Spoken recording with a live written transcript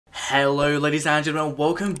Hello ladies and gentlemen,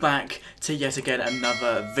 welcome back to yet again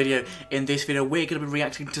another video. In this video we're going to be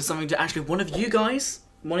reacting to something that actually one of you guys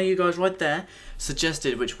right there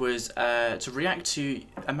suggested, which was to react to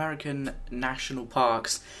American national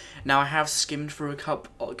parks. Now I have skimmed through a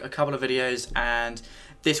couple of videos, and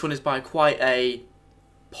this one is by quite a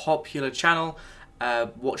popular channel,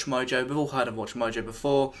 Watch Mojo. We've all heard of Watch Mojo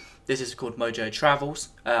before. This is called Mojo Travels.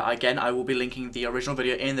 Again, I will be linking the original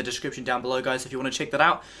video in the description down below, guys, if you want to check that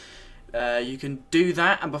out. You can do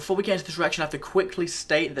that. And before we get into this reaction, I have to quickly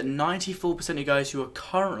state that 94% of you guys who are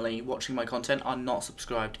currently watching my content are not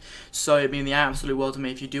subscribed. So it means the absolute world to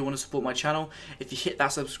me if you do want to support my channel, if you hit that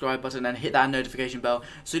subscribe button and hit that notification bell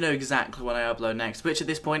so you know exactly when I upload next, which at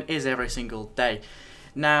this point is every single day.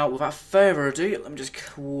 Now, without further ado, let me just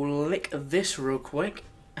click this real quick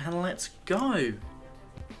and let's go.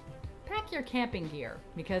 Pack your camping gear,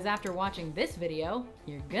 because after watching this video,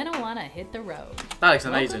 you're gonna want to hit the road. That looks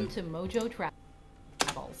amazing. Welcome to Mojo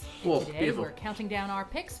Travels. Whoa, today beautiful. we're counting down our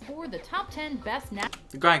picks for the top 10 best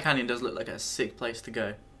The Grand Canyon does look like a sick place to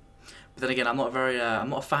go. But then again, I'm not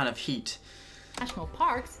a fan of heat. national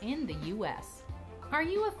parks in the US. Are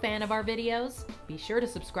you a fan of our videos? Be sure to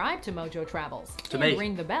subscribe to Mojo Travels and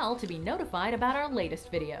ring the bell to be notified about our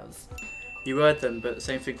latest videos. You heard them, but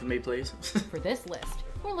same thing for me, please. For this list,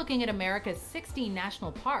 we're looking at America's 60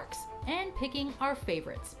 national parks and picking our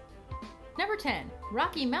favorites. Number 10,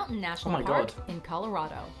 Rocky Mountain National Park in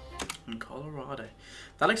Colorado. In Colorado.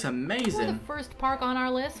 That looks amazing. For the first park on our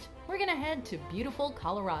list, we're gonna head to beautiful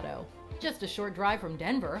Colorado. Just a short drive from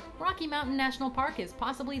Denver, Rocky Mountain National Park is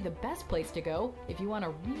possibly the best place to go if you want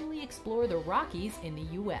to really explore the Rockies in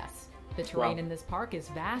the US. The terrain in this park is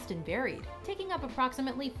vast and varied, taking up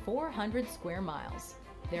approximately 400 square miles.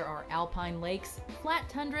 There are alpine lakes, flat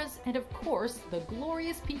tundras, and of course, the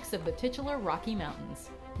glorious peaks of the titular Rocky Mountains.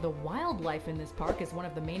 The wildlife in this park is one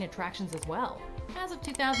of the main attractions as well. As of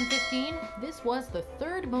 2015, this was the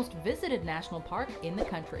third most visited national park in the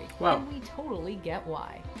country. Wow. And we totally get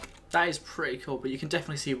why. That is pretty cool, but you can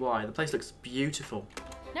definitely see why. The place looks beautiful.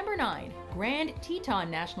 Number 9, Grand Teton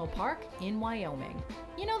National Park in Wyoming.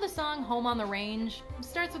 You know the song Home on the Range? It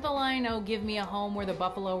starts with the line, "Oh, give me a home where the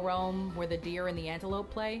buffalo roam, where the deer and the antelope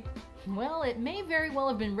play." Well, it may very well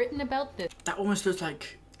have been written about this. That almost looks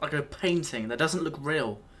like a painting. That doesn't look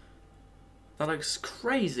real. That looks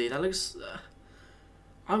crazy. That looks...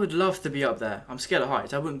 I would love to be up there. I'm scared of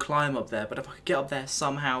heights. I wouldn't climb up there, but if I could get up there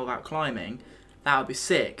somehow without climbing, that would be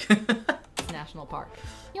sick. National Park.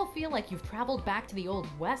 You'll feel like you've traveled back to the Old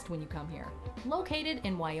West when you come here. Located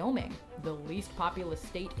in Wyoming, the least populous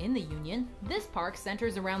state in the Union, this park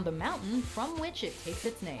centers around the mountain from which it takes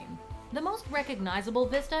its name. The most recognizable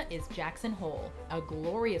vista is Jackson Hole, a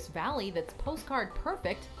glorious valley that's postcard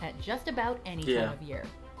perfect at just about any time of year.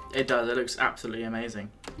 It does. It looks absolutely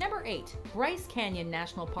amazing. Number 8, Bryce Canyon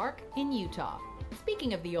National Park in Utah.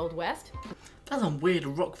 Speaking of the Old West, that's some weird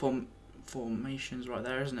rock formations right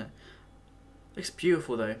there, isn't it? Looks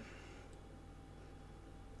beautiful though.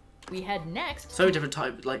 We head next so different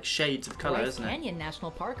type, like shades of color, isn't it? Bryce Canyon National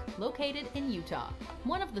Park, located in Utah.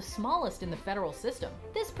 One of the smallest in the federal system.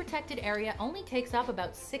 This protected area only takes up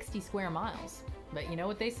about 60 square miles. But you know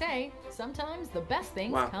what they say, sometimes the best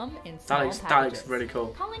things come in small packages. That looks really cool.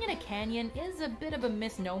 Calling it a canyon is a bit of a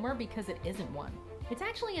misnomer because it isn't one. It's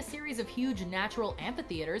actually a series of huge natural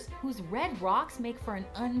amphitheaters whose red rocks make for an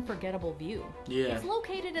unforgettable view. Yeah. It's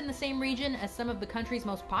located in the same region as some of the country's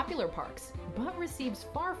most popular parks, but receives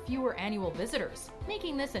far fewer annual visitors,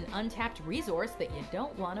 making this an untapped resource that you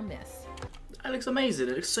don't want to miss. That looks amazing.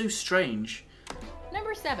 It looks so strange.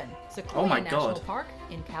 Number 7, Sequoia National Park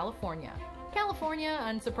in California. California,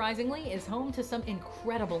 unsurprisingly, is home to some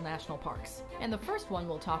incredible national parks. And the first one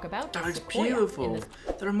we'll talk about is Sequoia. Beautiful.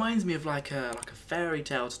 That reminds me of like a fairy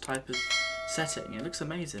tale type of setting. It looks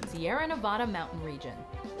amazing. Sierra Nevada mountain region.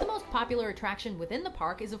 The most popular attraction within the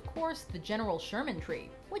park is of course the General Sherman tree,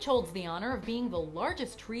 which holds the honor of being the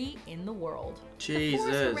largest tree in the world. Jesus.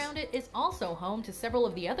 The forest around it is also home to several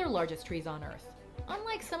of the other largest trees on Earth.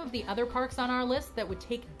 Unlike some of the other parks on our list that would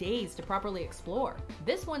take days to properly explore,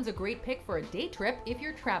 this one's a great pick for a day trip if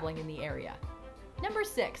you're traveling in the area. Number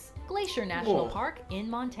 6, Glacier National Park in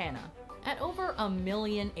Montana. At over 1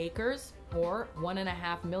 million acres, or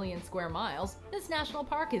 1.5 million square miles, this national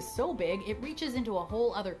park is so big it reaches into a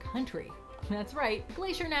whole other country. That's right,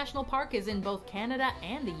 Glacier National Park is in both Canada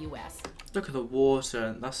and the US. Look at the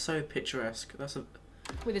water, that's so picturesque.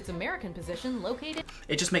 With its American position located...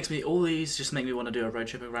 It just makes me, all these just make me want to do a road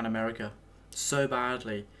trip around America so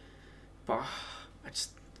badly. But it's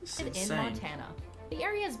insane. In Montana. The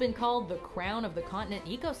area has been called the crown of the continent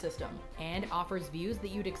ecosystem and offers views that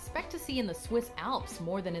you'd expect to see in the Swiss Alps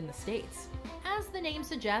more than in the States. As the name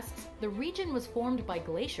suggests, the region was formed by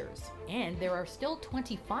glaciers, and there are still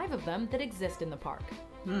 25 of them that exist in the park.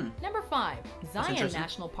 Number 5, Zion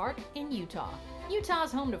National Park in Utah. Utah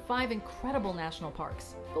is home to 5 incredible national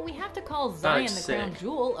parks, but we have to call Zion the crown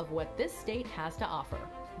jewel of what this state has to offer.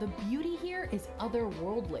 The beauty here is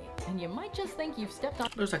otherworldly, and you might just think you've stepped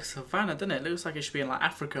looks like a savannah, doesn't it? Looks like it should be in like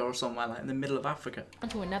Africa or somewhere, like in the middle of Africa.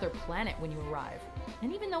 onto another planet when you arrive.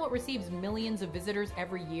 And even though it receives millions of visitors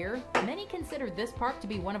every year, many consider this park to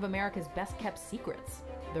be one of America's best kept secrets.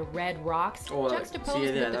 The red rocks, juxtaposed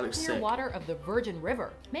with the clear water of the Virgin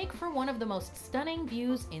River, make for one of the most stunning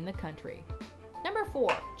views in the country. Number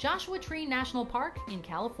 4, Joshua Tree National Park in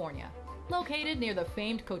California. Located near the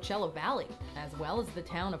famed Coachella Valley, as well as the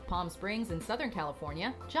town of Palm Springs in Southern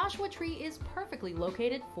California, Joshua Tree is perfectly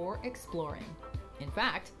located for exploring. In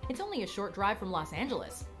fact, it's only a short drive from Los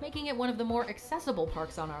Angeles, making it one of the more accessible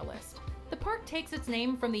parks on our list. The park takes its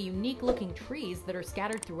name from the unique-looking trees that are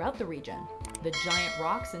scattered throughout the region. The giant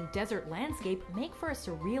rocks and desert landscape make for a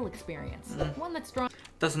surreal experience, one that's drawn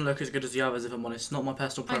Doesn't look as good as the others, if I'm honest. Not my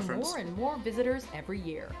personal preference. More and more visitors every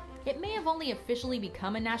year. It may have only officially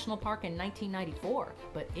become a national park in 1994,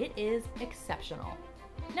 but it is exceptional.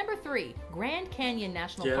 Number 3, Grand Canyon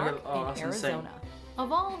National Park in Arizona. Insane.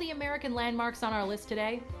 Of all the American landmarks on our list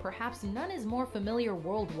today, perhaps none is more familiar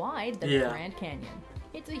worldwide than the Grand Canyon.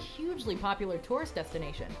 It's a hugely popular tourist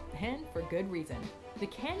destination, and for good reason. The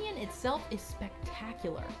canyon itself is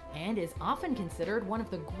spectacular, and is often considered one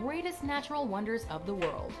of the greatest natural wonders of the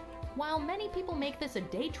world. While many people make this a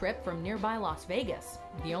day trip from nearby Las Vegas,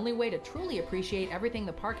 the only way to truly appreciate everything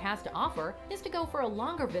the park has to offer is to go for a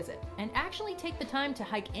longer visit and actually take the time to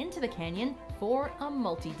hike into the canyon for a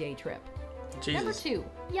multi-day trip. Jesus. Number 2,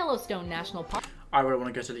 Yellowstone National Park. I really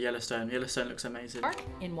want to go to the Yellowstone. Yellowstone looks amazing. Park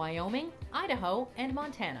in Wyoming, Idaho, and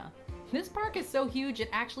Montana. This park is so huge it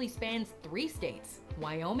actually spans 3 states: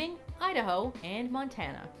 Wyoming, Idaho, and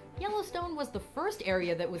Montana. Yellowstone was the first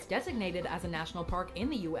area that was designated as a national park in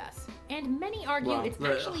the US, and many argue it's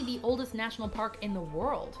actually the oldest national park in the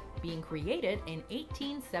world, being created in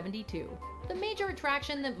 1872. The major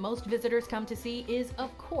attraction that most visitors come to see is,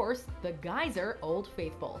 of course, the geyser Old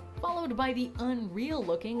Faithful, followed by the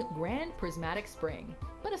unreal-looking Grand Prismatic Spring.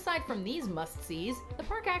 But aside from these must-sees, the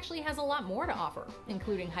park actually has a lot more to offer,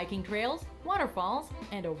 including hiking trails, waterfalls,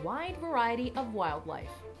 and a wide variety of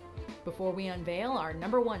wildlife. Before we unveil our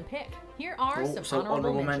number 1 pick, here are some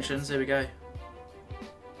honorable mentions. Here we go.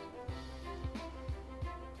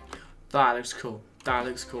 That looks cool. That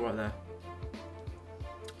looks cool right there.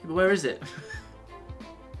 Yeah, but where is it?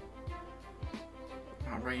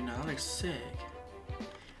 Right now, that looks sick.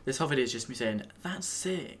 This whole video is just me saying, that's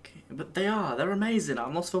sick. But they're amazing.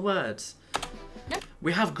 I'm lost for words. Yep.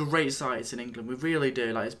 We have great sights in England. We really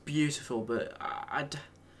do. Like, it's beautiful, but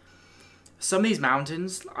some of these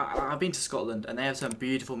mountains, I've been to Scotland and they have some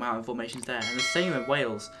beautiful mountain formations there, and the same in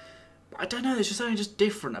Wales. I don't know, there's just something just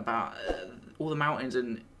different about all the mountains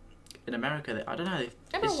in America. I don't know.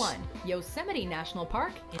 Number 1, Yosemite National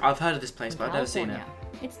Park. I've heard of this place, but I've never seen it.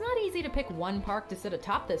 It's not easy to pick one park to sit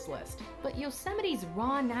atop this list, but Yosemite's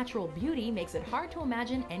raw natural beauty makes it hard to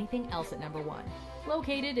imagine anything else at number 1.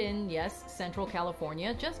 Located in, yes, Central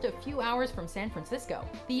California, just a few hours from San Francisco,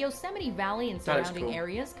 the Yosemite Valley and surrounding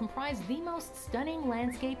areas comprise the most stunning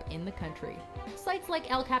landscape in the country. Sites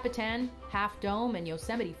like El Capitan, Half Dome, and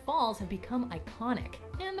Yosemite Falls have become iconic,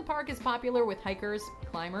 and the park is popular with hikers,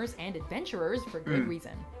 climbers, and adventurers for good reason.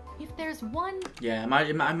 If there's one... Yeah,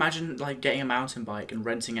 imagine like getting a mountain bike and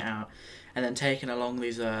renting it out, and then taking along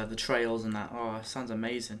these the trails and that. Oh, it sounds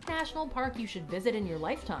amazing. National park you should visit in your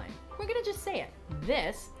lifetime. We're gonna just say it.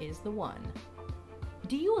 This is the one.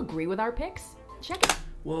 Do you agree with our picks? Check it.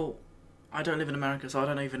 Well, I don't live in America, so I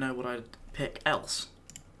don't even know what I'd pick else.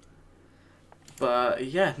 But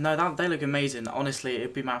yeah, no, they look amazing. Honestly,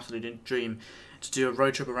 it'd be my absolute dream to do a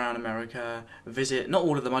road trip around America, visit, not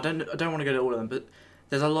all of them, I don't want to go to all of them, but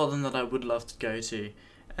there's a lot of them that I would love to go to.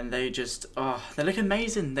 And they just, they look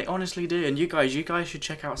amazing. They honestly do. And you guys should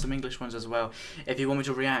check out some English ones as well. If you want me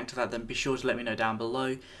to react to that, then be sure to let me know down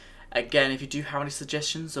below. Again, if you do have any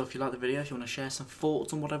suggestions, or if you like the video, if you want to share some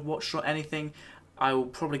thoughts on what I've watched or anything, I will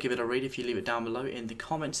probably give it a read if you leave it down below in the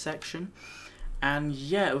comment section. And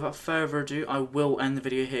yeah, without further ado, I will end the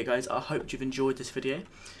video here, guys. I hope you've enjoyed this video.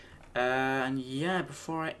 And yeah,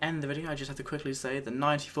 before I end the video, I just have to quickly say that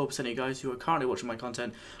 94% of you guys who are currently watching my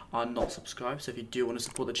content are not subscribed. So if you do want to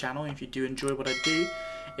support the channel, if you do enjoy what I do,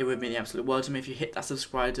 it would mean the absolute world to me if you hit that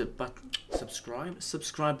subscribe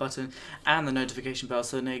subscribe button, and the notification bell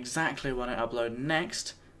so you know exactly when I upload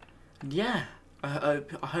next. And yeah, I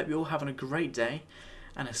hope you're all having a great day,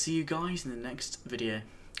 and I'll see you guys in the next video.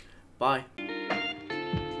 Bye.